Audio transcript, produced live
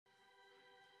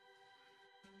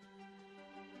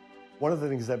One of the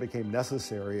things that became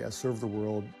necessary as Serve the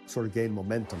World sort of gained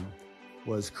momentum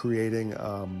was creating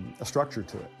a structure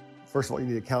to it. First of all, you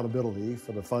need accountability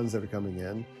for the funds that are coming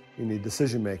in. You need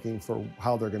decision-making for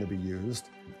how they're going to be used.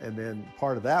 And then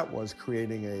part of that was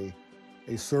creating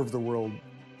a Serve the World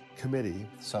committee.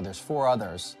 So there's 4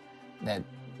 others that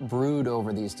brood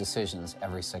over these decisions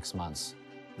every 6 months.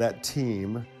 That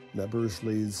team that Bruce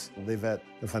leads, they vet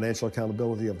the financial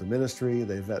accountability of the ministry,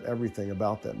 they vet everything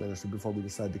about that ministry before we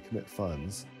decide to commit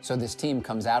funds. So this team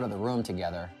comes out of the room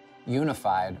together,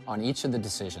 unified on each of the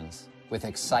decisions, with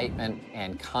excitement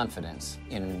and confidence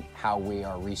in how we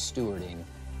are restewarding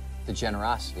the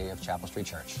generosity of Chapel Street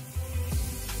Church.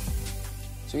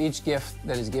 So each gift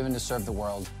that is given to Serve the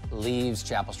World leaves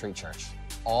Chapel Street Church.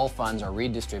 All funds are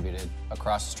redistributed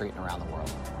across the street and around the world.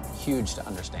 Huge to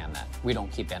understand that. We don't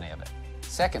keep any of it.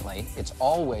 Secondly, it's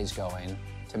always going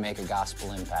to make a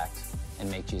gospel impact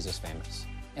and make Jesus famous.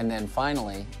 And then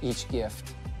finally, each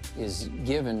gift is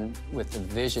given with the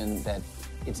vision that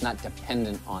it's not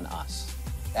dependent on us.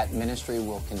 That ministry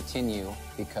will continue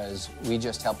because we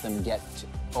just help them get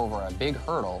over a big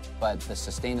hurdle, but the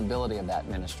sustainability of that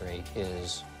ministry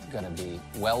is going to be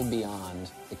well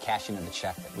beyond the cashing of the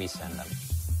check that we send them.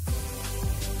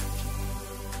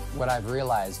 What I've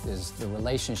realized is the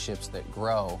relationships that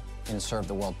grow in Serve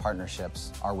the World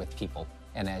partnerships are with people.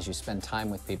 And as you spend time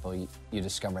with people, you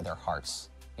discover their hearts.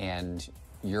 And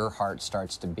your heart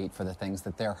starts to beat for the things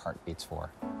that their heart beats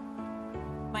for.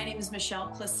 My name is Michelle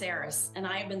Clasaris, and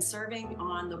I have been serving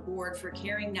on the board for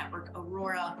Caring Network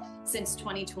Aurora since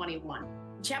 2021.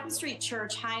 Chapel Street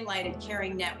Church highlighted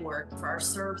Caring Network for our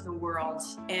Serve the World,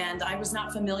 and I was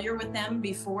not familiar with them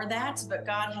before that, but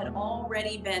God had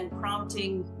already been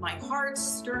prompting my heart,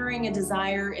 stirring a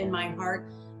desire in my heart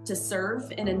to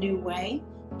serve in a new way.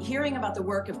 Hearing about the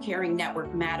work of Caring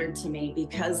Network mattered to me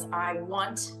because I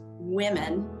want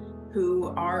women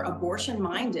who are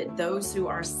abortion-minded, those who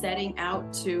are setting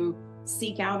out to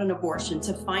seek out an abortion,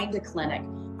 to find a clinic.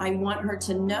 I want her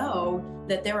to know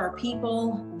that there are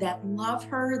people that love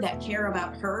her, that care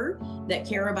about her, that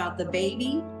care about the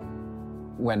baby.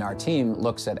 When our team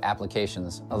looks at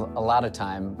applications, a lot of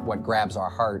time what grabs our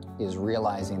heart is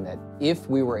realizing that if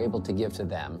we were able to give to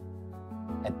them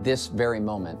at this very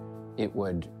moment, it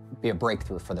would be a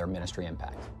breakthrough for their ministry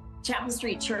impact. Chapel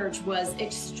Street Church was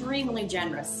extremely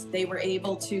generous. They were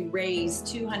able to raise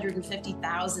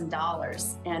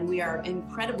 $250,000, and we are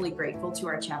incredibly grateful to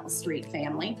our Chapel Street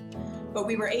family. What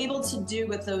we were able to do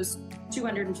with those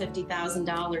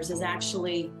 $250,000 is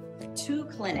actually 2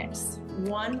 clinics.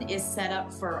 One is set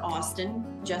up for Austin,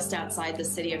 just outside the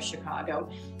city of Chicago,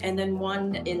 and then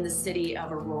one in the city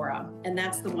of Aurora. And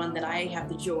that's the one that I have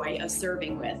the joy of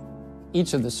serving with.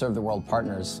 Each of the Serve the World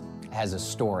partners has a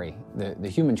story. The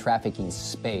human trafficking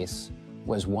space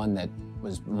was one that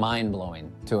was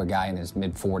mind-blowing to a guy in his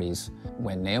mid-40s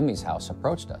when Naomi's House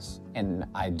approached us. And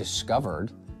I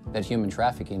discovered that human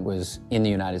trafficking was in the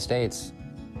United States,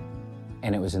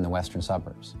 and it was in the western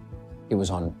suburbs. It was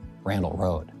on Randall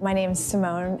Road. My name is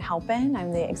Simone Halpin.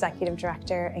 I'm the executive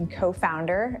director and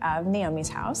co-founder of Naomi's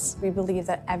House. We believe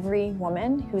that every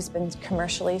woman who's been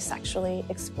commercially, sexually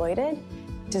exploited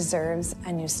deserves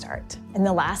a new start. In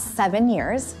the last 7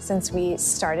 years since we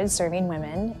started serving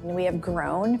women, we have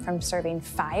grown from serving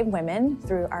 5 women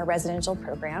through our residential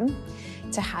program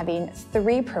to having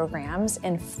 3 programs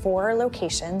in 4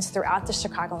 locations throughout the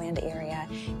Chicagoland area.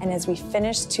 And as we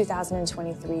finish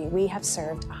 2023, we have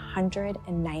served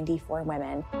 194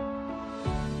 women.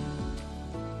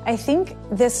 I think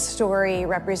this story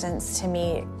represents to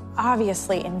me,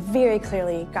 obviously and very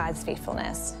clearly, God's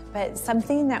faithfulness, but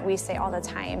something that we say all the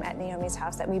time at Naomi's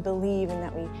House that we believe and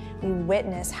that we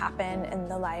witness happen in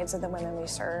the lives of the women we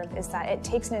serve is that it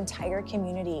takes an entire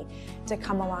community to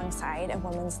come alongside a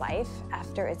woman's life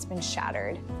after it's been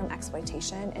shattered from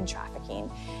exploitation and trafficking.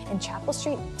 And Chapel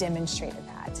Street demonstrated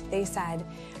that. They said,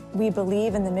 we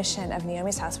believe in the mission of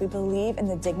Naomi's House. We believe in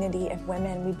the dignity of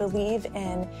women. We believe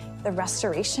in the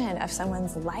restoration of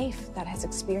someone's life that has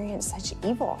experienced such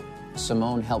evil.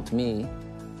 Simone helped me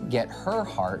get her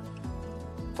heart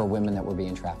for women that were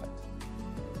being trafficked.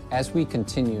 As we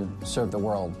continue to serve the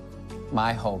world,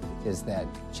 my hope is that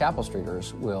Chapel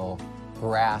Streeters will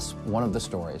grasp one of the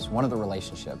stories, one of the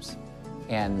relationships,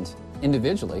 and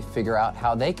individually figure out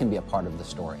how they can be a part of the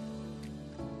story.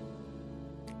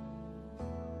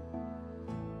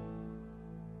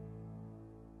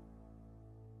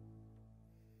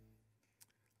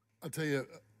 I'll tell you,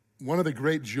 one of the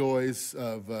great joys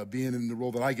of being in the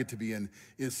role that I get to be in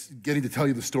is getting to tell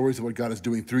you the stories of what God is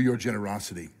doing through your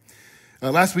generosity.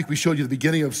 Last week we showed you the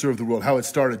beginning of Serve the World, how it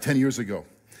started 10 years ago.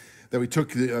 that we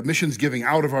took the missions giving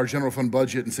out of our general fund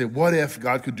budget and say, what if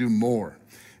God could do more?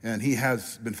 And he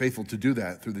has been faithful to do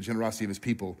that through the generosity of his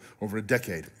people over a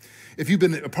decade. If you've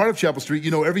been a part of Chapel Street,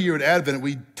 you know every year at Advent,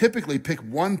 we typically pick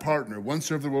one partner, one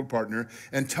Serve the World partner,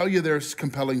 and tell you their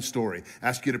compelling story.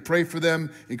 Ask you to pray for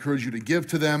them, encourage you to give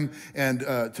to them, and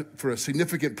for a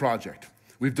significant project.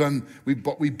 We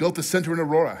built a center in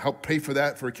Aurora, helped pay for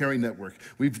that for a caring network.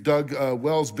 We've dug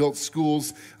wells, built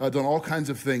schools, done all kinds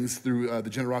of things through the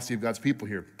generosity of God's people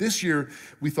here. This year,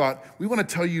 we thought, we want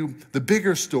to tell you the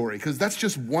bigger story, because that's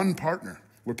just one partner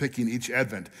we're picking each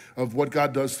Advent of what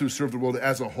God does through Serve the World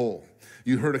as a whole.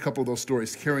 You heard a couple of those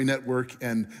stories, Caring Network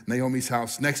and Naomi's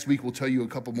House. Next week, we'll tell you a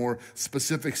couple more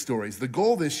specific stories. The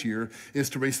goal this year is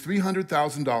to raise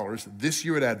 $300,000 this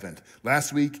year at Advent,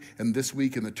 last week and this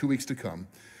week and the 2 weeks to come,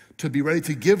 to be ready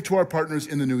to give to our partners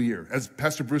in the new year. As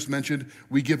Pastor Bruce mentioned,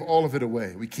 we give all of it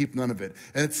away. We keep none of it.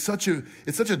 And it's such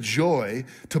a joy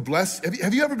to bless.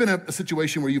 Have you ever been in a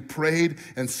situation where you prayed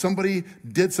and somebody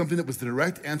did something that was the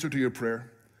direct answer to your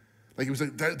prayer? Like it was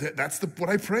like, that's what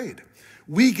I prayed.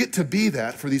 We get to be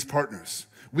that for these partners.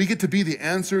 We get to be the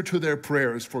answer to their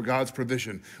prayers for God's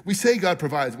provision. We say God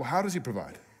provides. Well, how does he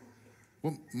provide?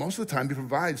 Well, most of the time he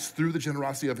provides through the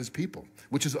generosity of his people,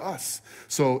 which is us.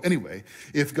 So anyway,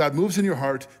 if God moves in your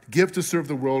heart, give to Serve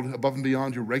the World above and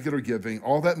beyond your regular giving.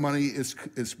 All that money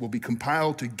will be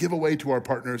compiled to give away to our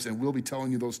partners, and we'll be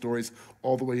telling you those stories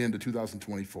all the way into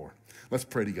 2024. Let's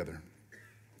pray together.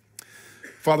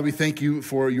 Father, we thank you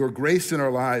for your grace in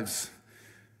our lives,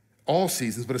 all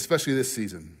seasons, but especially this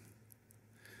season.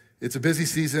 It's a busy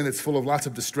season. It's full of lots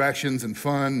of distractions and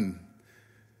fun.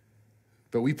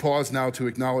 But we pause now to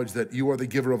acknowledge that you are the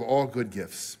giver of all good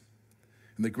gifts.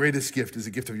 And the greatest gift is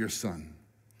the gift of your Son.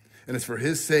 And it's for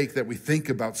his sake that we think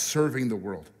about serving the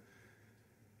world.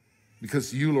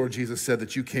 Because you, Lord Jesus, said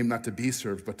that you came not to be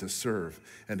served, but to serve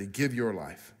and to give your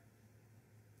life.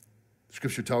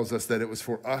 Scripture tells us that it was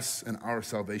for us and our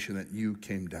salvation that you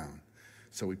came down.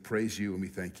 So we praise you and we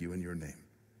thank you in your name.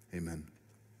 Amen.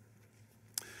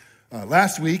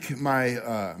 Last week,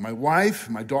 my wife,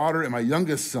 my daughter, and my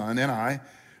youngest son and I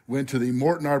went to the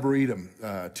Morton Arboretum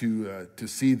to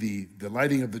see the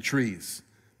lighting of the trees.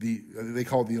 They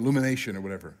call it the illumination or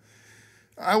whatever.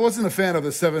 I wasn't a fan of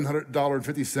the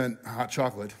 $700.50 hot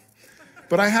chocolate,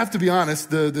 but I have to be honest,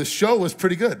 the show was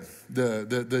pretty good.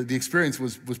 The experience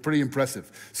was pretty impressive.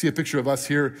 See a picture of us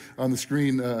here on the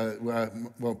screen,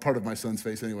 well, part of my son's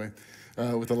face anyway.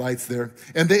 With the lights there.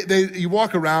 And you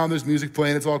walk around, there's music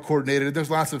playing, it's all coordinated, there's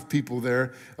lots of people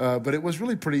there, but it was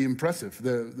really pretty impressive.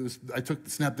 I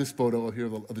snapped this photo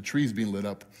here of the trees being lit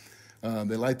up.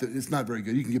 It's not very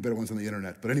good, you can get better ones on the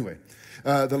internet, but anyway,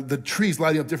 the trees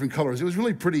lighting up different colors, it was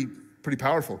really pretty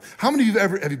powerful. How many of you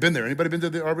have you been there? Anybody been to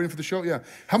the Arboretum for the show? Yeah.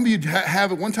 How many of you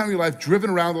have at one time in your life driven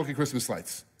around looking at Christmas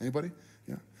lights? Anybody?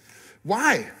 Yeah.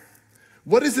 Why?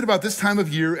 What is it about this time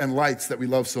of year and lights that we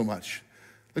love so much?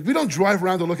 Like, we don't drive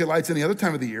around to look at lights any other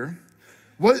time of the year.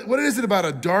 What is it about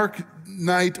a dark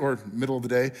night or middle of the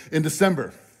day in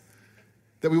December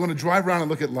that we want to drive around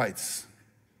and look at lights?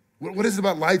 What is it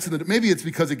about lights? Maybe it's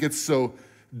because it gets so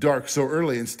dark so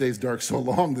early and stays dark so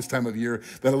long this time of year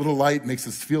that a little light makes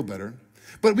us feel better.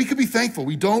 But we could be thankful.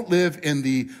 We don't live in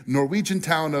the Norwegian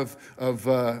town of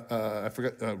Ryukhan,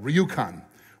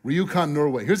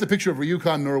 Norway. Here's a picture of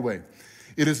Ryukhan, Norway.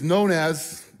 It is known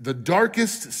as the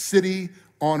darkest city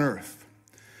on earth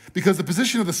because the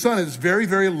position of the sun is very,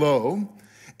 very low,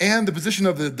 and the position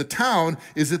of the town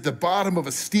is at the bottom of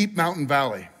a steep mountain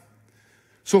valley.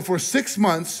 So for 6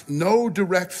 months, no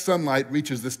direct sunlight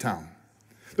reaches this town.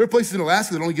 There are places in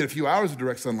Alaska that only get a few hours of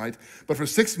direct sunlight, but for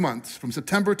 6 months, from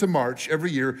September to March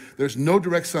every year, there's no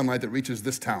direct sunlight that reaches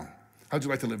this town. How'd you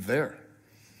like to live there?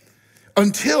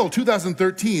 Until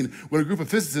 2013, when a group of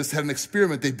physicists had an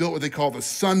experiment, they built what they call the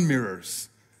sun mirrors.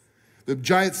 The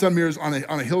giant sun mirrors on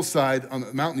a hillside on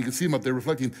the mountain. You can see them up there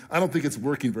reflecting. I don't think it's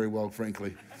working very well,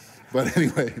 frankly. But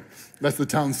anyway, that's the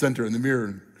town center in the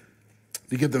mirror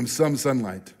to give them some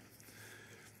sunlight.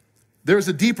 There's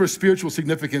a deeper spiritual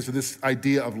significance to this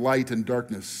idea of light and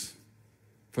darkness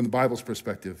from the Bible's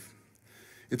perspective.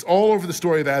 It's all over the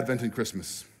story of Advent and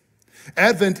Christmas.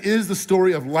 Advent is the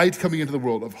story of light coming into the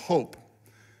world, of hope.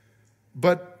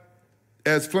 But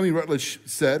as Fleming Rutledge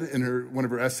said in one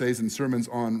of her essays and sermons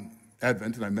on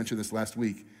Advent, and I mentioned this last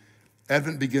week,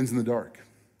 Advent begins in the dark.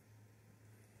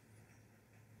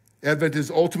 Advent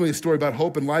is ultimately a story about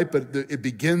hope and light, but it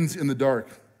begins in the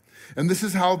dark. And this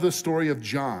is how the story of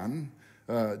John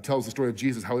tells the story of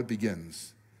Jesus, how it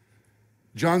begins.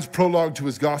 John's prologue to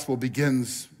his gospel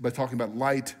begins by talking about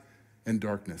light and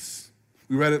darkness.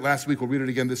 We read it last week. We'll read it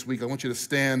again this week. I want you to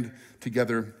stand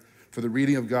together for the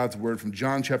reading of God's word from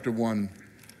John chapter 1,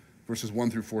 verses 1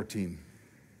 through 14.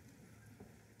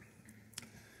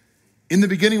 In the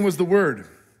beginning was the Word,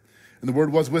 and the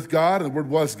Word was with God, and the Word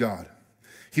was God.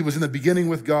 He was in the beginning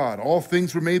with God. All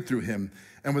things were made through him,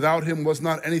 and without him was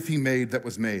not anything made that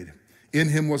was made. In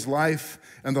him was life,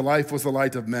 and the life was the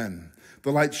light of men.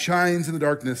 The light shines in the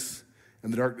darkness,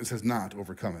 and the darkness has not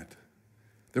overcome it.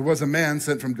 There was a man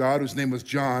sent from God whose name was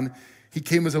John. He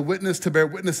came as a witness to bear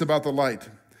witness about the light,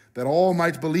 that all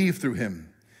might believe through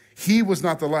him. He was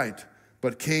not the light,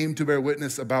 but came to bear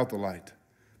witness about the light.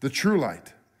 The true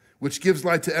light, which gives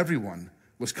light to everyone,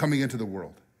 was coming into the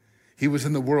world. He was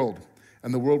in the world,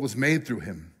 and the world was made through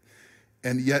him,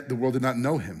 and yet the world did not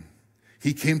know him.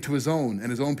 He came to his own,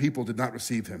 and his own people did not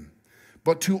receive him.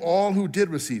 But to all who did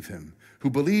receive him, who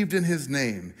believed in his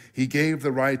name, he gave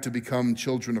the right to become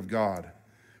children of God,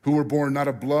 who were born not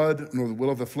of blood, nor the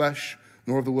will of the flesh,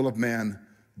 nor of the will of man,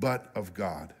 but of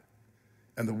God.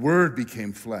 And the Word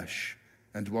became flesh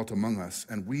and dwelt among us,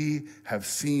 and we have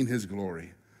seen his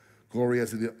glory, glory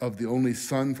as of the only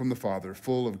Son from the Father,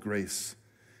 full of grace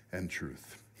and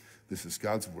truth. This is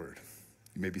God's word.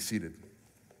 You may be seated.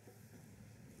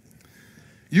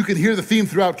 You can hear the theme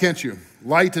throughout, can't you?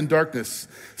 Light and darkness.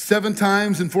 7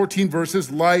 times in 14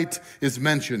 verses, light is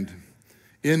mentioned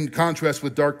in contrast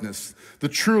with darkness. The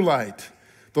true light,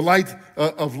 the light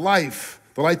of life,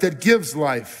 the light that gives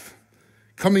life,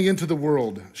 coming into the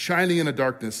world, shining in a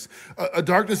darkness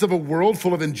of a world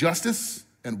full of injustice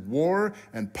and war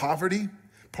and poverty.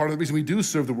 Part of the reason we do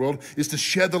serve the world is to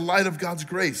shed the light of God's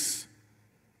grace,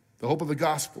 the hope of the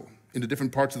gospel, into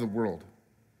different parts of the world.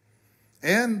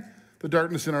 And the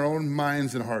darkness in our own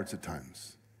minds and hearts at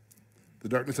times. The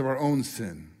darkness of our own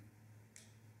sin,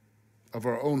 of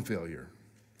our own failure,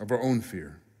 of our own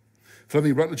fear.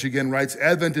 Fleming Rutledge again writes,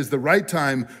 Advent is the right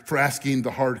time for asking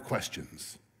the hard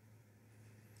questions.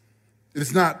 It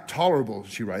is not tolerable,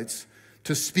 she writes,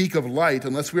 to speak of light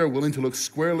unless we are willing to look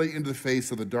squarely into the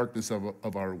face of the darkness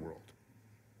of our world.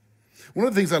 One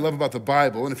of the things I love about the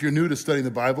Bible, and if you're new to studying the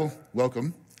Bible,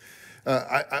 welcome.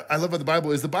 I love about the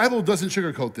Bible is the Bible doesn't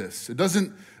sugarcoat this. It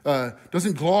doesn't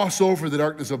gloss over the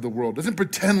darkness of the world. It doesn't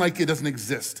pretend like it doesn't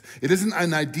exist. It isn't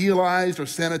an idealized or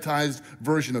sanitized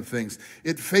version of things.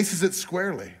 It faces it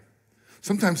squarely,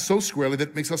 sometimes so squarely that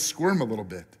it makes us squirm a little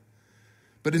bit.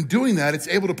 But in doing that, it's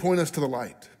able to point us to the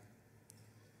light.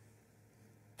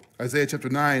 Isaiah chapter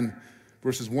 9,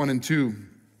 verses 1 and 2.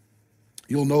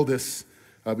 You'll know this.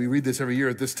 We read this every year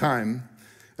at this time.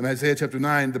 In Isaiah chapter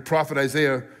 9, the prophet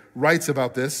Isaiah writes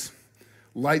about this.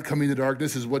 Light coming to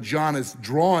darkness is what John is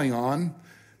drawing on.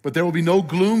 But there will be no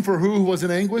gloom for who was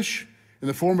in anguish. In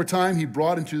the former time, he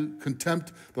brought into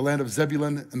contempt the land of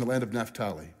Zebulun and the land of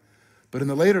Naphtali. But in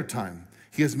the later time,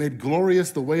 he has made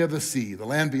glorious the way of the sea, the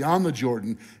land beyond the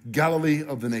Jordan, Galilee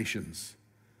of the nations.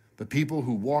 The people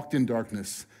who walked in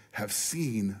darkness have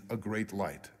seen a great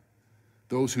light.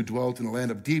 Those who dwelt in a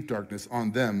land of deep darkness,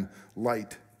 on them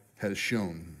light has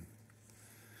shone.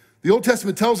 The Old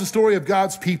Testament tells the story of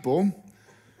God's people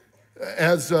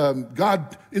as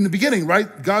God, in the beginning,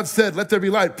 right? God said, let there be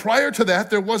light. Prior to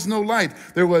that, there was no light.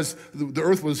 The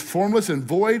earth was formless and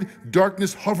void.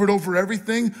 Darkness hovered over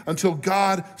everything until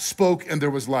God spoke and there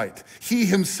was light. He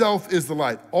himself is the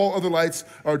light. All other lights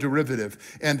are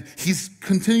derivative. And he's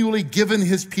continually given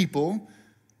his people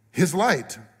his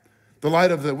light. The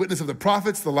light of the witness of the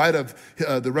prophets, the light of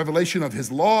the revelation of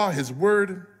his law, his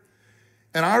word.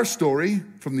 And our story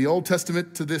from the Old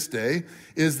Testament to this day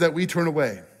is that we turn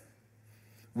away.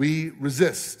 We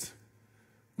resist.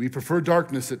 We prefer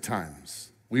darkness at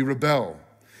times. We rebel.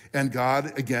 And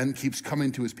God, again, keeps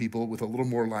coming to his people with a little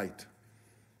more light.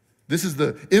 This is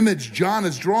the image John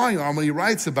is drawing on when he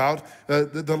writes about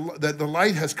that the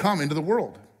light has come into the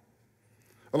world.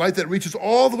 A light that reaches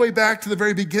all the way back to the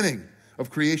very beginning of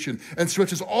creation and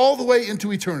stretches all the way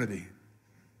into eternity.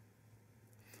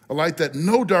 A light that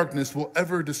no darkness will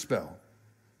ever dispel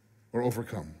or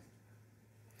overcome.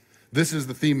 This is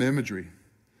the theme and imagery.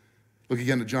 Look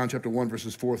again at John chapter 1,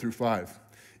 verses 4 through 5.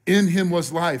 In him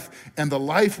was life, and the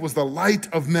life was the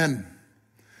light of men.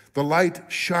 The light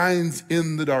shines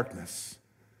in the darkness,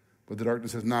 but the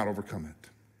darkness has not overcome it.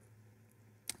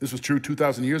 This was true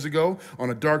 2,000 years ago on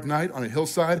a dark night on a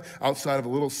hillside outside of a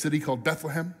little city called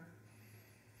Bethlehem.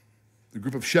 The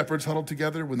group of shepherds huddled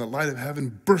together when the light of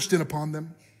heaven burst in upon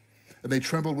them, and they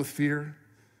trembled with fear. And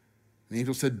the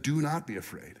angel said, do not be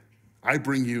afraid. I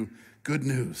bring you good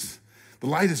news. The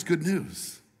light is good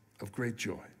news of great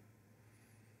joy.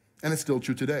 And it's still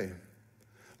true today.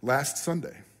 Last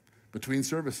Sunday, between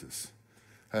services,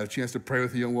 I had a chance to pray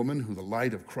with a young woman who the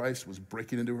light of Christ was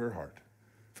breaking into her heart.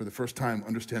 For the first time,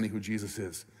 understanding who Jesus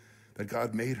is. that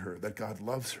God made her, that God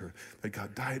loves her, that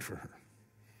God died for her.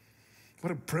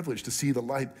 What a privilege to see the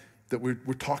light that we're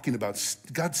talking about.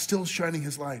 God's still shining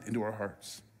his light into our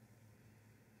hearts.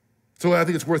 So I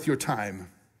think it's worth your time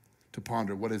to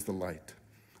ponder, what is the light?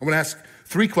 I'm going to ask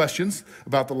 3 questions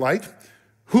about the light.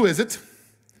 Who is it?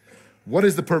 What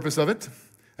is the purpose of it?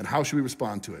 And how should we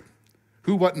respond to it?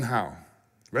 Who, what, and how?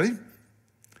 Ready?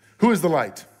 Who is the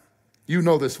light? You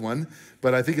know this one,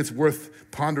 but I think it's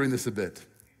worth pondering this a bit.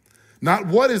 Not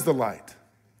what is the light,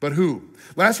 but who.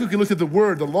 Last week we looked at the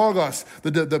word, the logos,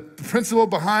 the principle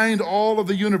behind all of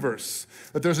the universe.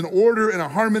 That there's an order and a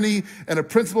harmony and a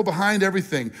principle behind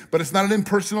everything. But it's not an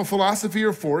impersonal philosophy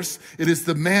or force. It is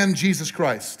the man, Jesus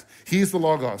Christ. He is the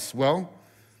logos. Well,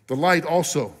 the light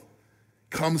also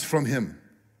comes from him.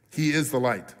 He is the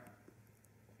light.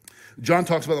 John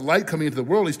talks about the light coming into the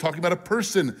world. He's talking about a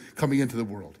person coming into the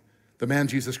world. The man,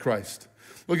 Jesus Christ.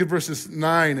 Look at verses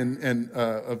 9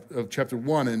 of chapter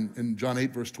 1 and John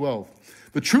 8, verse 12.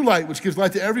 The true light, which gives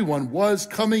light to everyone, was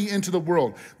coming into the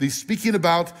world. He's speaking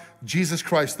about Jesus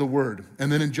Christ, the Word.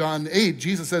 And then in John 8,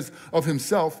 Jesus says of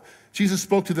himself, Jesus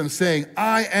spoke to them saying,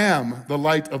 I am the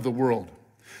light of the world.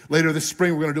 Later this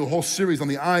spring, we're going to do a whole series on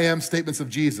the I am statements of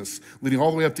Jesus, leading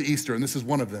all the way up to Easter, and this is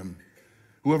one of them.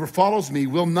 Whoever follows me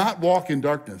will not walk in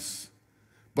darkness,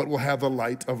 but will have the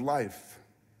light of life.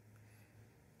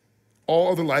 All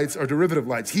other lights are derivative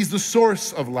lights. He's the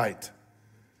source of light.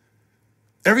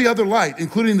 Every other light,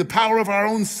 including the power of our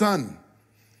own sun,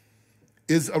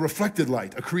 is a reflected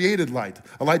light, a created light,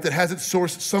 a light that has its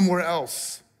source somewhere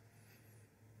else.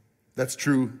 That's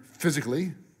true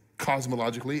physically,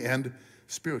 cosmologically, and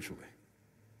spiritually.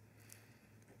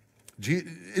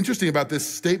 Interesting about this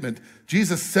statement,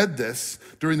 Jesus said this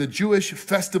during the Jewish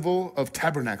festival of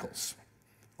tabernacles,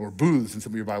 or booths, in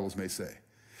some of your Bibles may say.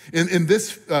 In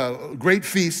this great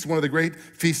feast, one of the great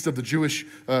feasts of the Jewish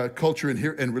culture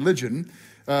and religion,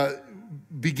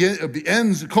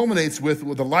 culminates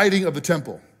with the lighting of the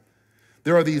temple.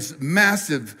 There are these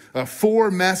massive,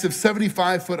 4 massive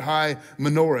 75-foot-high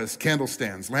menorahs, candle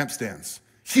stands, lampstands,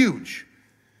 huge,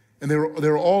 and they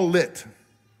were all lit.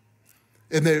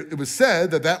 And it was said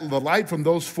that the light from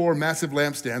those 4 massive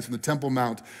lampstands from the Temple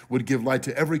Mount would give light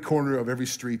to every corner of every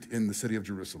street in the city of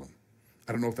Jerusalem.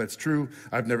 I don't know if that's true.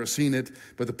 I've never seen it.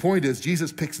 But the point is,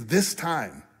 Jesus picks this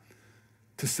time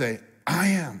to say, I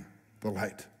am the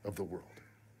light of the world.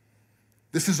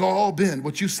 This has all been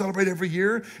what you celebrate every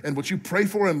year and what you pray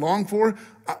for and long for.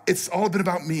 It's all been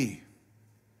about me.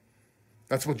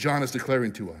 That's what John is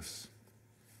declaring to us.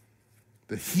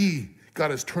 That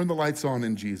God has turned the lights on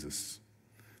in Jesus.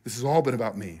 This has all been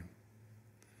about me.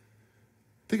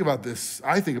 Think about this.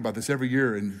 I think about this every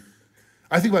year. And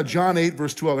I think about John 8,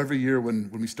 verse 12 every year when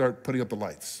we start putting up the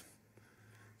lights.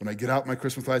 When I get out my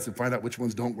Christmas lights and find out which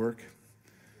ones don't work.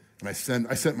 And I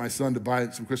sent my son to buy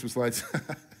some Christmas lights.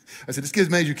 I said, just get as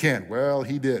many as you can. Well,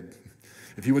 he did.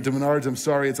 If he went to Menards, I'm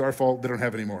sorry, it's our fault. They don't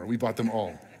have any more. We bought them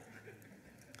all.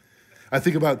 I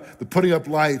think about the putting up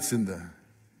lights and the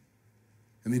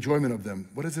enjoyment of them.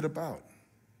 What is it about?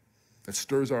 That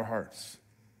stirs our hearts.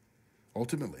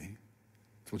 Ultimately,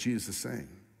 that's what Jesus is saying.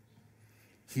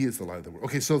 He is the light of the world.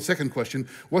 Okay, so second question,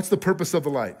 what's the purpose of the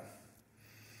light?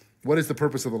 What is the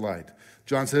purpose of the light?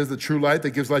 John says the true light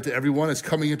that gives light to everyone is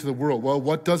coming into the world. Well,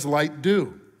 what does light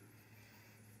do?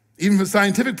 Even from a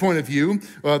scientific point of view,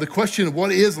 the question of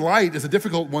what is light is a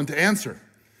difficult one to answer.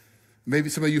 Maybe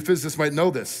some of you physicists might know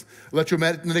this.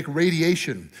 Electromagnetic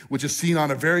radiation, which is seen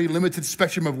on a very limited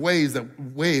spectrum of waves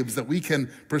that we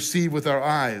can perceive with our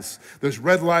eyes. There's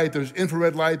red light, there's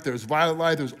infrared light, there's violet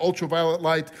light, there's ultraviolet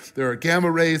light, there are gamma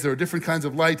rays, there are different kinds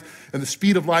of light. And the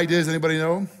speed of light is, anybody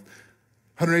know?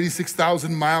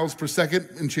 186,000 miles per second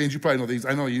and change. You probably know these.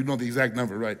 I know you know the exact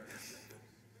number, right?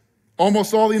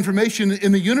 Almost all the information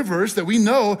in the universe that we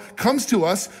know comes to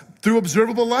us through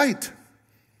observable light.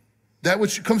 That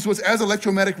which comes to us as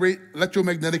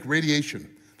electromagnetic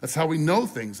radiation. That's how we know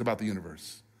things about the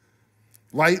universe.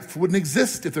 Light wouldn't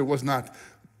exist if there was not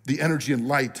the energy and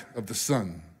light of the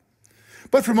sun.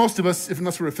 But for most of us,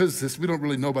 unless we're a physicist, we don't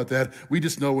really know about that. We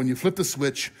just know when you flip the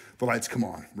switch, the lights come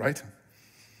on, right?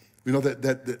 We know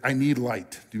that I need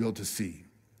light to be able to see.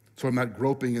 So I'm not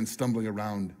groping and stumbling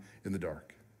around in the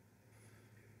dark.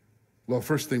 Well,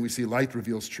 first thing we see, light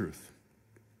reveals truth.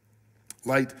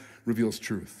 Light reveals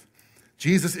truth.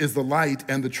 Jesus is the light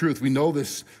and the truth. We know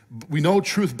this. We know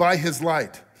truth by his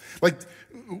light. Like,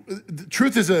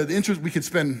 truth is an interest. We could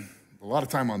spend a lot of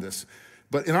time on this.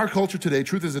 But in our culture today,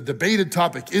 truth is a debated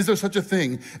topic. Is there such a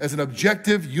thing as an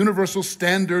objective, universal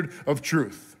standard of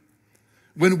truth?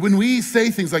 When we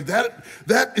say things like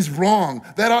that is wrong.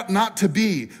 That ought not to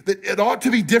be. That it ought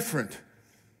to be different.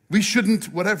 We shouldn't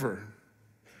whatever.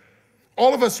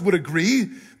 All of us would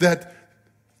agree that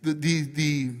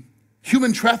the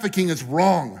human trafficking is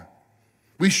wrong.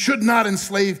 We should not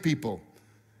enslave people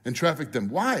and traffic them.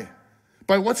 Why?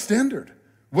 By what standard?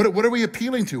 What are we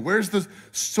appealing to? Where's the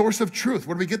source of truth?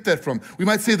 Where do we get that from? We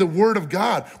might say the Word of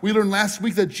God. We learned last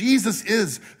week that Jesus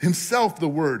is himself the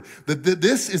Word, that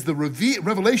this is the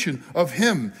revelation of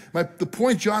him. The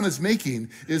point John is making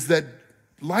is that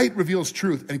light reveals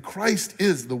truth, and Christ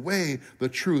is the way, the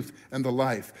truth, and the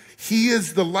life. He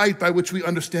is the light by which we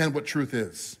understand what truth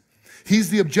is. He's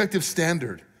the objective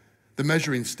standard, the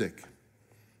measuring stick,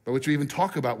 by which we even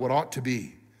talk about what ought to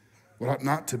be, what ought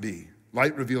not to be.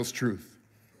 Light reveals truth.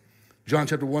 John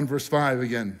chapter 1, verse 5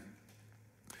 again.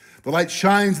 The light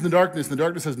shines in the darkness, and the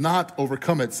darkness has not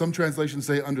overcome it. Some translations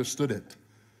say understood it.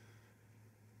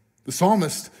 The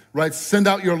psalmist writes, send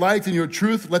out your light and your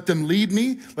truth. Let them lead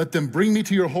me. Let them bring me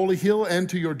to your holy hill and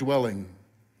to your dwelling.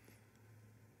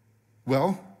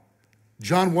 Well,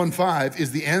 John 1:5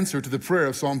 is the answer to the prayer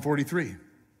of Psalm 43.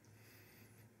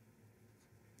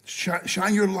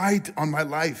 Shine your light on my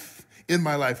life, in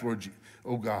my life, Lord,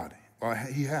 oh God. Well,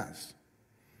 he has.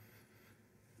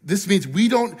 This means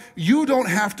you don't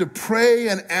have to pray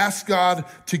and ask God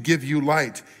to give you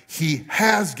light. He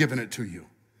has given it to you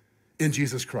in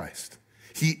Jesus Christ.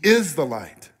 He is the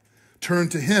light. Turn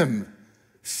to him,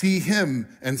 see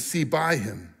him, and see by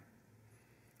him.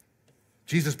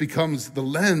 Jesus becomes the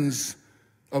lens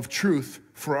of truth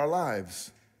for our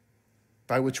lives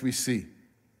by which we see.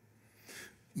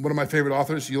 One of my favorite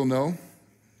authors, you'll know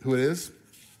who it is.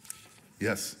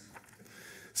 Yes.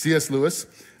 C.S. Lewis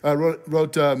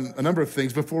wrote a number of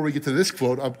things. Before we get to this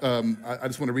quote, I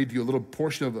just want to read to you a little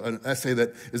portion of an essay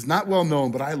that is not well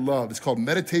known, but I love. It's called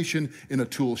Meditation in a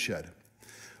Tool Shed.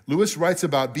 Lewis writes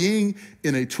about being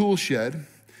in a tool shed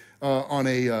on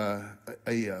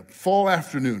a fall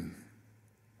afternoon.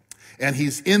 And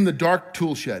he's in the dark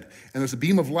tool shed. And there's a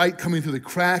beam of light coming through the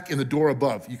crack in the door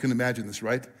above. You can imagine this,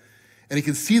 right? And he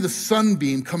can see the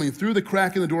sunbeam coming through the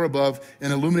crack in the door above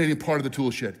and illuminating part of the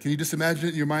tool shed. Can you just imagine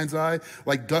it in your mind's eye?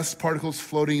 Like dust particles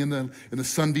floating in the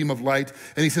sunbeam of light.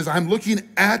 And he says, I'm looking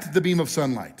at the beam of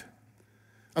sunlight.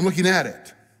 I'm looking at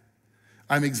it.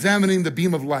 I'm examining the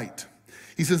beam of light.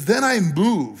 He says, then I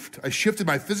moved. I shifted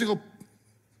my physical,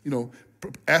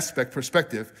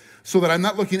 perspective, so that I'm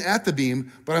not looking at the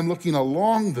beam, but I'm looking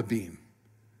along the beam.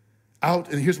 Out,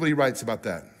 and here's what he writes about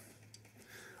that.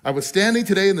 I was standing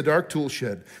today in the dark tool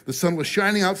shed. The sun was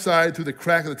shining outside through the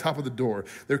crack at the top of the door.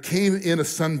 There came in a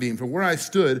sunbeam. From where I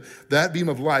stood, that beam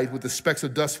of light with the specks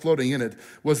of dust floating in it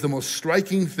was the most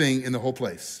striking thing in the whole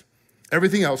place.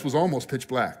 Everything else was almost pitch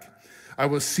black. I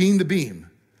was seeing the beam,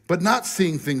 but not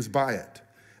seeing things by it.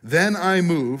 Then I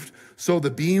moved, so the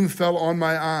beam fell on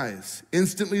my eyes.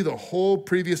 Instantly, the whole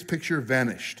previous picture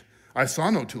vanished. I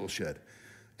saw no tool shed,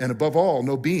 and above all,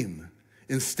 no beam.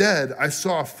 Instead, I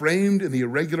saw framed in the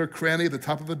irregular cranny at the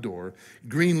top of the door,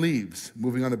 green leaves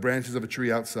moving on the branches of a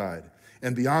tree outside.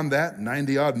 And beyond that,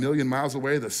 90-odd million miles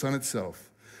away, the sun itself.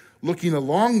 Looking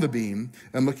along the beam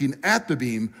and looking at the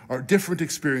beam are different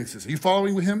experiences. Are you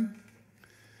following with him?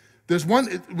 There's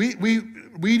one,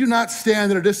 we do not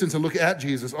stand at a distance and look at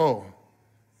Jesus. Oh,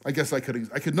 I guess I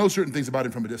could know certain things about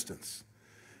him from a distance.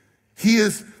 He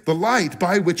is the light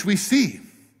by which we see.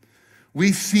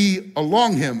 We see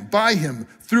along him, by him,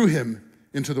 through him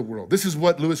into the world. This is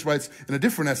what Lewis writes in a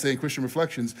different essay in Christian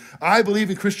Reflections. I believe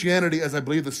in Christianity as I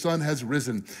believe the sun has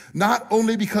risen, not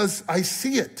only because I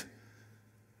see it,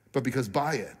 but because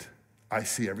by it, I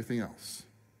see everything else.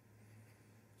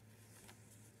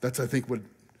 That's, I think, what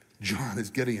John is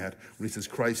getting at when he says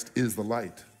Christ is the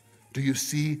light. Do you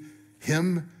see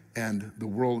him and the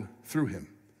world through him,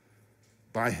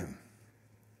 by him?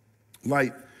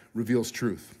 Light reveals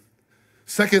truth.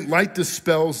 Second, light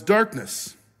dispels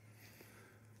darkness.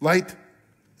 Light,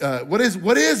 what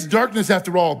is darkness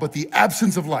after all but the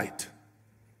absence of light?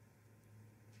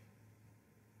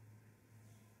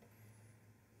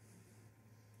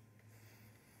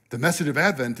 The message of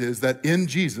Advent is that in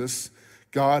Jesus,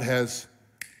 God has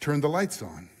turned the lights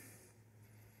on.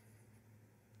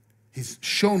 He's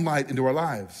shown light into our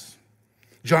lives.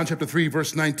 John chapter 3,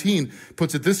 verse 19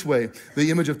 puts it this way, the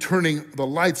image of turning the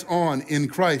lights on in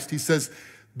Christ. He says,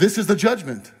 this is the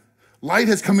judgment. Light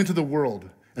has come into the world,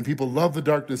 and people love the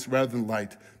darkness rather than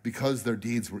light because their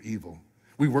deeds were evil.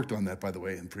 We worked on that, by the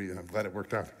way, and I'm glad it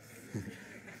worked out.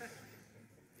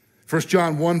 1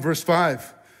 John 1, verse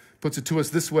 5 puts it to us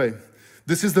this way.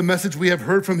 This is the message we have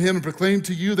heard from him and proclaimed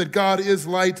to you, that God is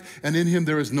light, and in him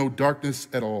there is no darkness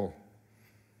at all.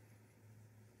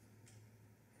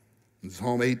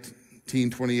 Psalm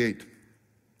 18:28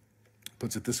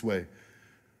 puts it this way.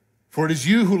 For it is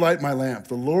you who light my lamp.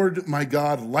 The Lord my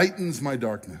God lightens my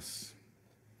darkness.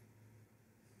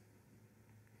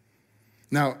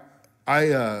 Now,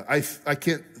 I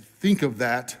can't think of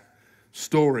that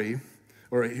story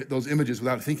or those images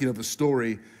without thinking of the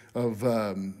story of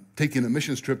taking a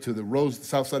missions trip to the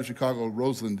south side of Chicago,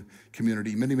 Roseland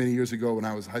community many, many years ago when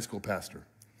I was a high school pastor.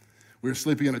 We were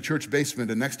sleeping in a church basement,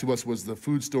 and next to us was the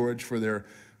food storage for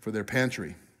their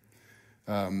pantry.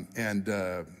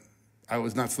 I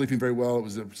was not sleeping very well. It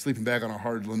was a sleeping bag on a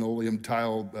hard linoleum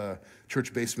tile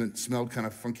church basement. Smelled kind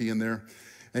of funky in there.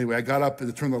 Anyway, I got up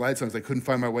to turn the lights on because I couldn't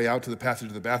find my way out to the passage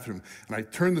of the bathroom. And I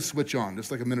turned the switch on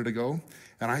just like a minute ago,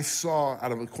 and I saw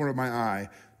out of the corner of my eye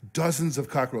dozens of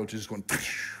cockroaches going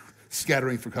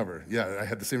scattering for cover. Yeah, I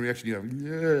had the same reaction you have.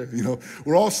 Yeah, you know,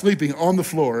 we're all sleeping on the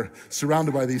floor,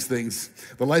 surrounded by these things.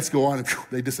 The lights go on and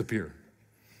they disappear.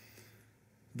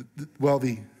 Well,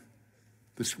 the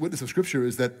witness of Scripture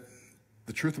is that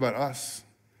the truth about us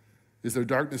is there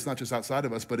darkness not just outside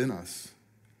of us, but in us.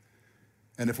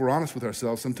 And if we're honest with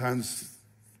ourselves, sometimes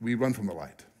we run from the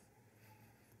light.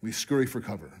 We scurry for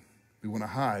cover. We want to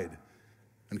hide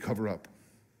and cover up.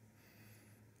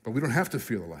 But we don't have to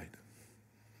fear the light,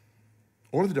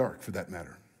 or the dark for that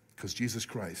matter, because Jesus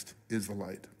Christ is the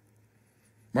light.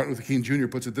 Martin Luther King Jr.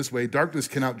 puts it this way: darkness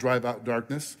cannot drive out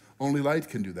darkness, only light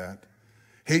can do that.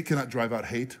 Hate cannot drive out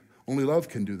hate, only love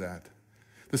can do that.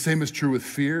 The same is true with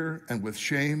fear and with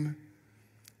shame.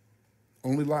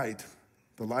 Only light,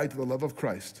 the light of the love of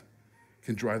Christ,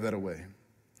 can drive that away.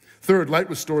 Third, light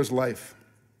restores life.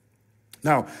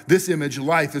 Now, this image,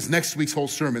 life, is next week's whole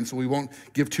sermon, so we won't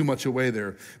give too much away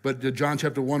there. But John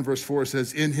chapter 1, verse 4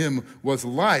 says, in him was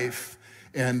life,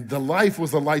 and the life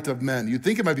was the light of men. You'd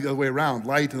think it might be the other way around.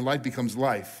 Light and light becomes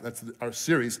life. That's our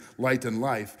series, Light and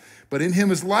Life. But in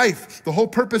him is life. The whole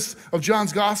purpose of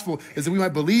John's gospel is that we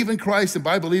might believe in Christ, and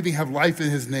by believing have life in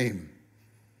his name.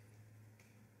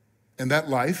 And that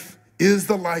life is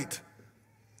the light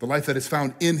that is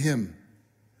found in him.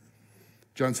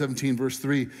 John 17, verse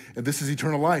 3, and this is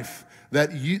eternal life,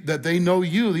 that they know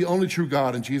you, the only true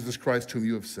God, and Jesus Christ, whom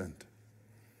you have sent.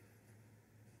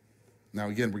 Now,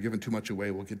 again, we're giving too much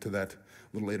away. We'll get to that a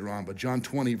little later on. But John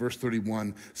 20, verse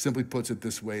 31, simply puts it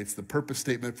this way. It's the purpose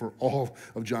statement for all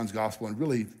of John's gospel, and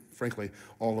really, frankly,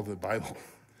 all of the Bible.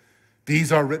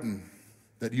 These are written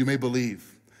that you may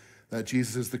believe that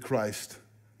Jesus is the Christ,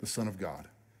 the Son of God,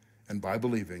 and by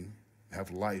believing,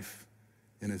 have life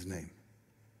in his name.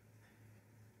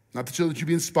 Not so that you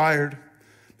be inspired,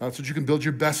 not so that you can build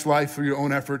your best life through your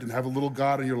own effort and have a little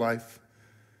God in your life,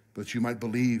 but that you might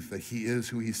believe that he is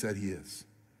who he said he is,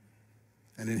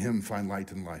 and in him find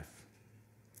light and life.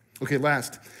 Okay,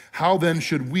 last, how then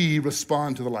should we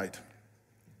respond to the light?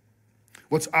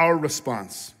 What's our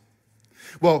response?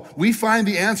 Well, we find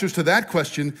the answers to that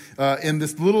question in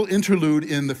this little interlude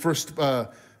in the first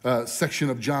section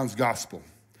of John's gospel.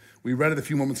 We read it a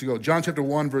few moments ago. John chapter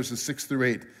 1, verses 6 through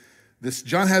 8.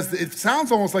 John it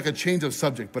sounds almost like a change of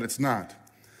subject, but it's not.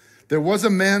 There was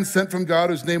a man sent from God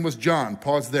whose name was John.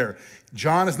 Pause there.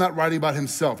 John is not writing about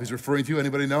himself. He's referring to,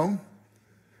 anybody know?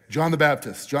 John the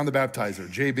Baptist, John the Baptizer,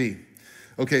 JB.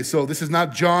 Okay, so this is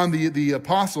not John the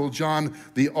apostle, John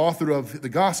the author of the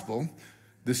gospel.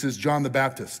 This is John the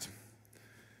Baptist.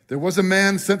 There was a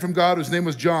man sent from God whose name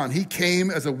was John. He came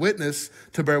as a witness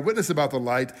to bear witness about the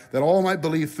light, that all might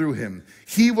believe through him.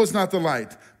 He was not the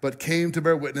light, but came to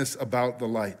bear witness about the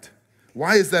light.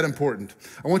 Why is that important?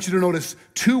 I want you to notice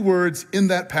two words in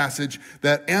that passage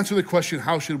that answer the question,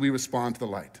 how should we respond to the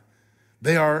light?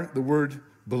 They are the word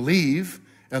believe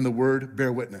and the word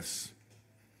bear witness.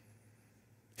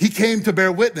 He came to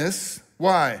bear witness.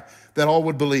 Why? That all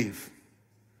would believe.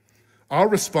 Our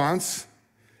response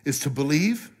is to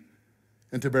believe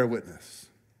and to bear witness.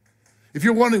 If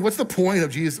you're wondering, what's the point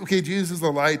of Jesus? Okay, Jesus is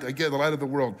the light. I get the light of the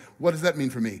world. What does that mean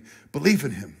for me? Believe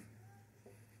in him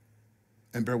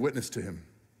and bear witness to him.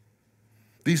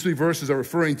 These three verses are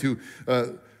referring to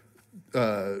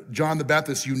John the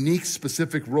Baptist's unique,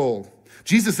 specific role.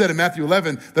 Jesus said in Matthew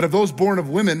 11 that of those born of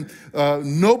women,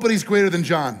 nobody's greater than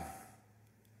John.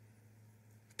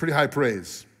 Pretty high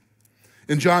praise.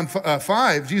 In John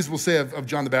 5, Jesus will say of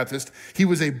John the Baptist, he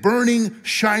was a burning,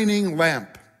 shining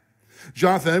lamp.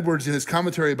 Jonathan Edwards, in his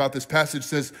commentary about this passage,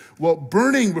 says, well,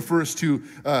 burning refers to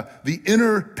the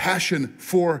inner passion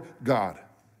for God,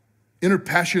 inner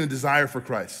passion and desire for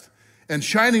Christ. And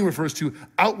shining refers to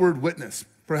outward witness.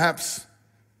 Perhaps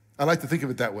I like to think of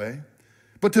it that way.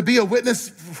 But to be a witness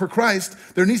for Christ,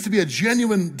 there needs to be a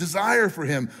genuine desire for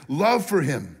him, love for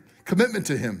him, commitment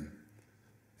to him.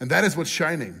 And that is what's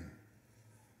shining.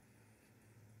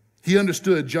 He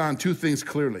understood, John, two things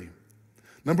clearly.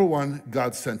 Number one,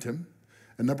 God sent him.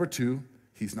 And number two,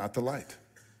 he's not the light.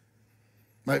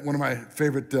 One of my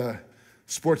favorite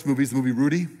sports movies, the movie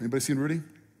Rudy. Anybody seen Rudy?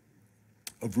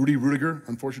 Of Rudy Rudiger,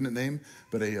 unfortunate name,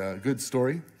 but a good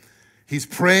story. He's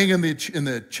praying in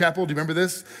the chapel, do you remember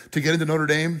this? To get into Notre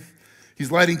Dame.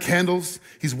 He's lighting candles.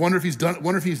 He's wondering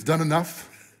if he's done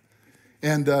enough.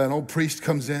 And an old priest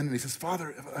comes in and he says,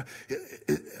 Father,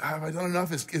 have I done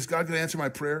enough? Is God going to answer my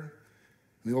prayer?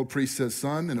 And the old priest says,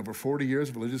 son, in over 40 years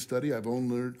of religious study, I've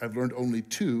learned only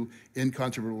two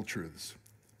incontrovertible truths.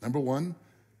 Number one,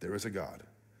 there is a God.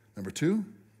 Number two,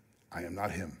 I am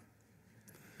not him.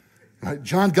 Right?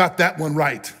 John got that one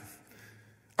right.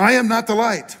 I am not the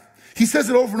light. He says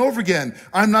it over and over again.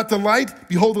 I'm not the light.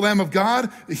 Behold the Lamb of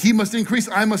God. He must increase.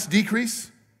 I must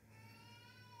decrease.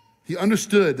 He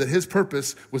understood that his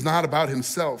purpose was not about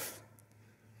himself.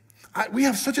 We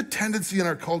have such a tendency in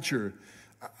our culture.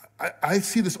 I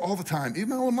see this all the time, even in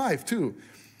my own life too,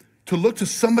 to look to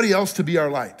somebody else to be our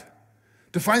light,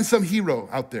 to find some hero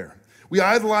out there. We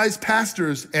idolize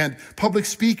pastors and public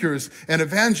speakers and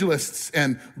evangelists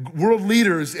and world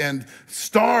leaders and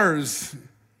stars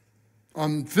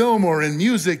on film or in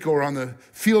music or on the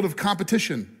field of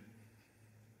competition,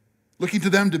 looking to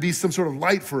them to be some sort of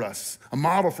light for us, a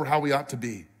model for how we ought to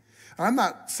be. And I'm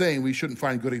not saying we shouldn't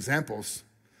find good examples,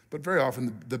 but very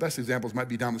often the best examples might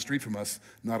be down the street from us,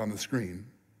 not on the screen.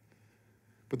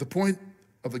 But the point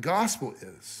of the gospel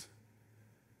is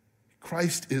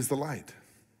Christ is the light.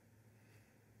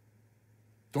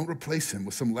 Don't replace him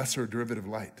with some lesser derivative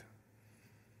light.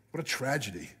 What a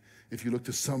tragedy if you look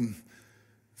to some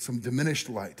diminished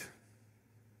light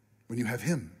when you have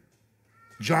him.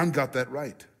 John got that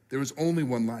right. There is only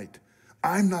one light.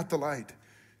 I'm not the light.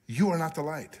 You are not the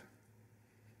light.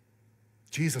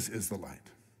 Jesus is the light.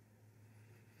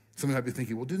 Some might be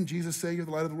thinking, well, didn't Jesus say you're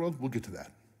the light of the world? We'll get to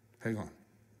that. Hang on.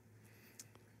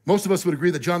 Most of us would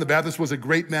agree that John the Baptist was a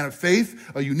great man of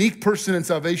faith, a unique person in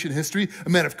salvation history, a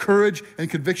man of courage and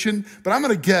conviction. But I'm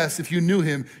going to guess if you knew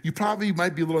him, you probably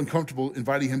might be a little uncomfortable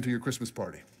inviting him to your Christmas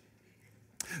party.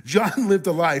 John lived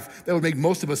a life that would make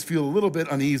most of us feel a little bit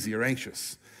uneasy or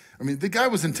anxious. I mean, the guy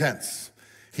was intense.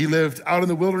 He lived out in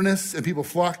the wilderness and people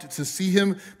flocked to see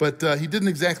him, but he didn't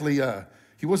exactly,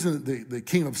 he wasn't the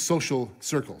king of social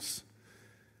circles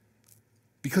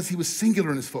because he was singular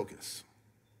in his focus,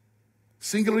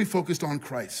 singularly focused on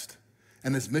Christ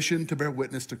and his mission to bear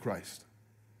witness to Christ.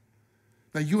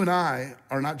 Now, you and I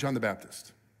are not John the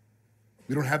Baptist.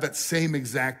 We don't have that same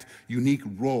exact unique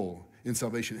role in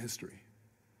salvation history.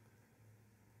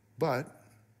 But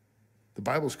the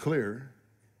Bible's clear.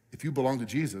 If you belong to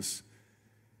Jesus,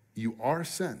 you are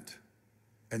sent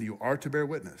and you are to bear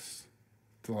witness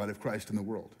to the light of Christ in the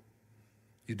world.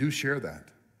 You do share that.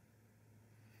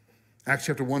 Acts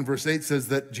chapter 1, verse 8 says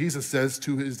that Jesus says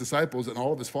to his disciples and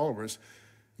all of his followers,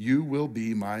 you will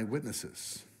be my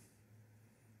witnesses.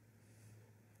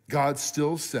 God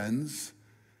still sends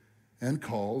and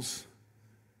calls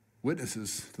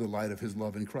witnesses to the light of his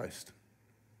love in Christ.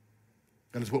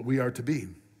 That is what we are to be.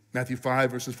 Matthew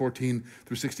 5, verses 14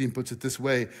 through 16 puts it this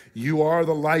way. You are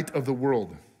the light of the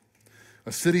world.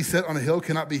 A city set on a hill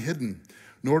cannot be hidden,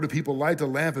 nor do people light a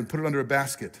lamp and put it under a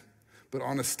basket, but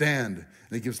on a stand,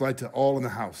 and it gives light to all in the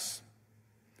house.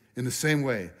 In the same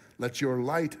way, let your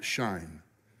light shine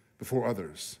before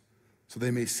others, so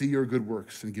they may see your good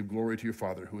works and give glory to your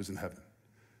Father who is in heaven.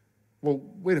 Well,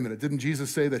 wait a minute. Didn't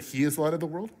Jesus say that he is the light of the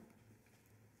world?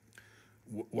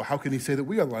 Well, how can he say that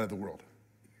we are the light of the world?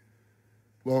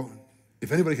 Well,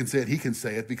 if anybody can say it, he can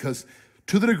say it, because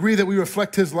to the degree that we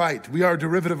reflect his light, we are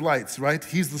derivative lights, right?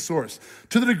 He's the source.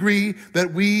 To the degree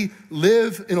that we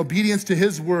live in obedience to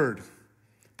his word,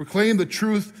 proclaim the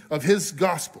truth of his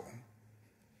gospel,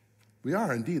 we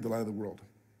are indeed the light of the world.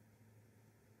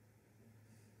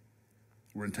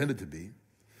 We're intended to be.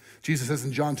 Jesus says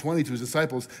in John 20 to his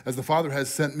disciples, as the Father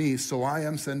has sent me, so I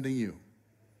am sending you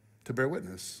to bear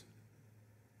witness.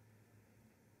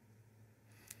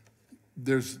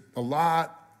 There's a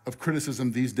lot of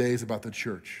criticism these days about the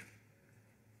church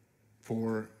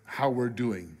for how we're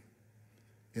doing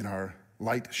in our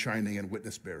light shining and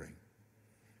witness bearing.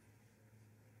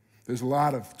 There's a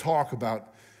lot of talk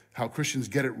about how Christians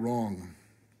get it wrong.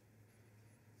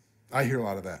 I hear a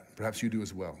lot of that. Perhaps you do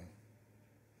as well.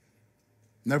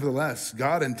 Nevertheless,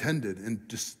 God intended and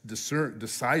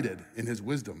decided in his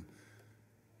wisdom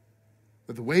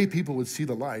that the way people would see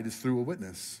the light is through a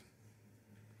witness.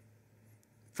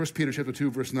 1 Peter chapter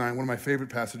 2, verse 9, one of my favorite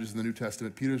passages in the New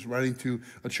Testament. Peter's writing to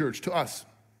a church, to us.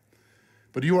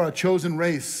 But you are a chosen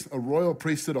race, a royal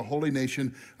priesthood, a holy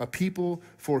nation, a people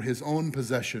for his own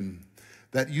possession,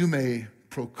 that you may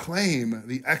proclaim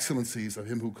the excellencies of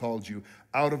him who called you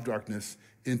out of darkness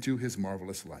into his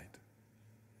marvelous light,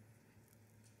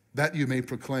 that you may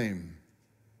proclaim.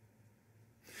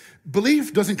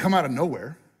 Belief doesn't come out of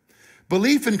nowhere.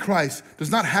 Belief in Christ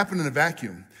does not happen in a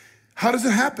vacuum. How does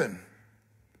it happen?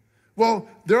 Well,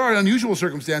 there are unusual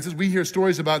circumstances. We hear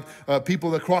stories about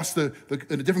people across in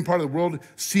a different part of the world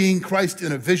seeing Christ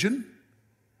in a vision.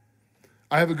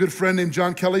 I have a good friend named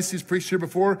John Kelly, he's preached here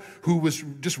before, who was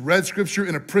just read scripture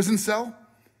in a prison cell,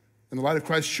 and the light of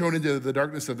Christ shone into the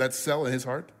darkness of that cell in his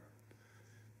heart.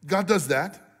 God does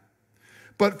that.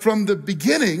 But from the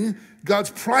beginning,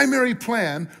 God's primary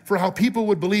plan for how people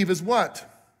would believe is what?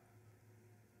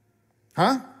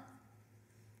 Huh?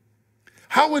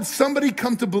 How would somebody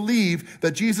come to believe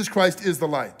that Jesus Christ is the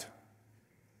light?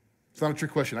 It's not a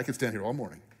trick question. I could stand here all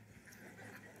morning.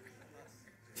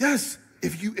 Yes,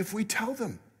 if we tell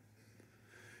them.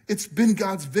 It's been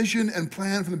God's vision and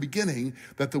plan from the beginning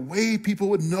that the way people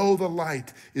would know the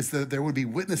light is that there would be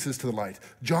witnesses to the light.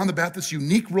 John the Baptist's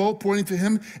unique role pointing to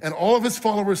him and all of his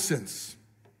followers since,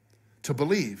 to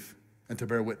believe and to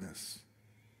bear witness.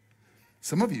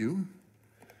 Some of you,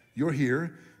 you're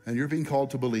here and you're being called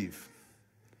to believe.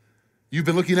 You've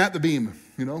been looking at the beam,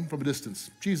 from a distance.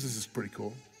 Jesus is pretty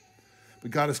cool.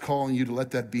 But God is calling you to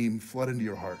let that beam flood into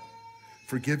your heart,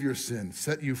 forgive your sin,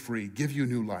 set you free, give you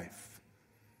new life.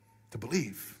 To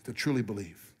believe, to truly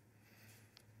believe,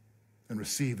 and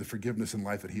receive the forgiveness and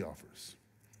life that he offers.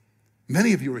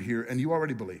 Many of you are here and you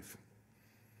already believe,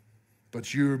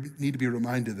 but you need to be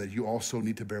reminded that you also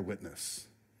need to bear witness.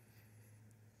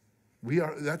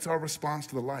 That's our response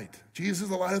to the light. Jesus is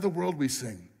the light of the world, we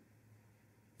sing.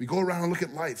 We go around and look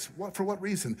at lights. For what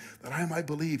reason? That I might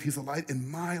believe he's the light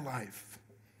in my life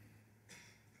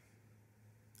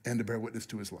and to bear witness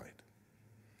to his light.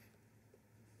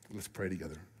 Let's pray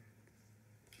together.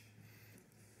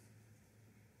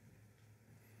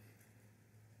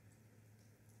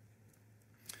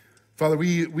 Father,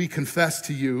 we confess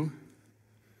to you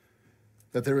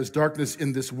that there is darkness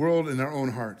in this world in our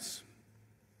own hearts.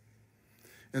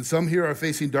 And some here are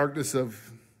facing darkness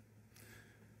of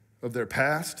their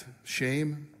past,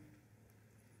 shame,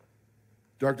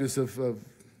 darkness of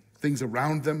things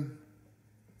around them.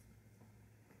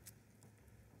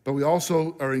 But we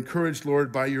also are encouraged,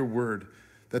 Lord, by your word,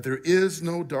 that there is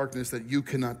no darkness that you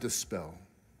cannot dispel,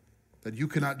 that you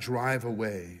cannot drive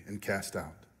away and cast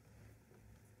out.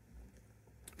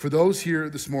 For those here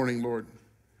this morning, Lord,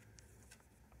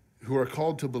 who are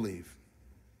called to believe,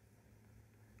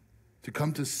 to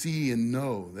come to see and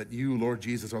know that you, Lord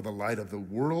Jesus, are the light of the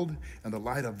world and the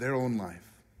light of their own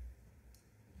life,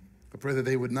 I pray that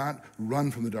they would not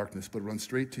run from the darkness, but run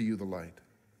straight to you, the light,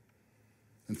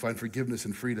 and find forgiveness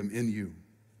and freedom in you.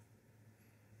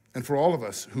 And for all of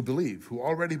us who believe, who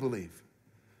already believe,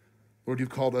 Lord, you've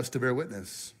called us to bear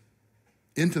witness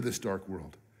into this dark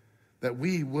world, that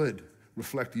we would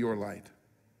reflect your light.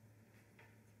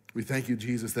 We thank you,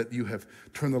 Jesus, that you have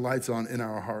turned the lights on in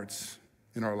our hearts,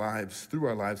 in our lives, through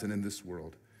our lives, and in this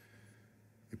world.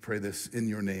 We pray this in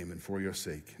your name and for your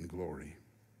sake and glory.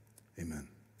 Amen.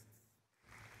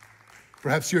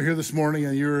 Perhaps you're here this morning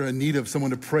and you're in need of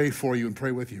someone to pray for you and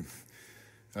pray with you.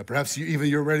 Perhaps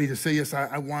you're ready to say, yes,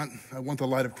 I want the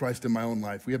light of Christ in my own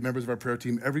life. We have members of our prayer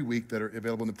team every week that are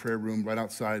available in the prayer room right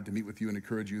outside to meet with you and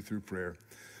encourage you through prayer.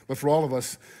 But for all of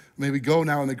us, may we go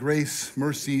now in the grace,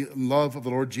 mercy, and love of the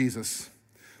Lord Jesus,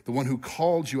 the one who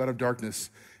called you out of darkness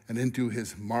and into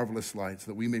his marvelous light, so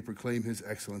that we may proclaim his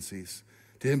excellencies.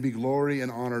 To him be glory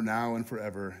and honor now and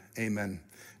forever. Amen.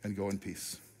 And go in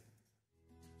peace.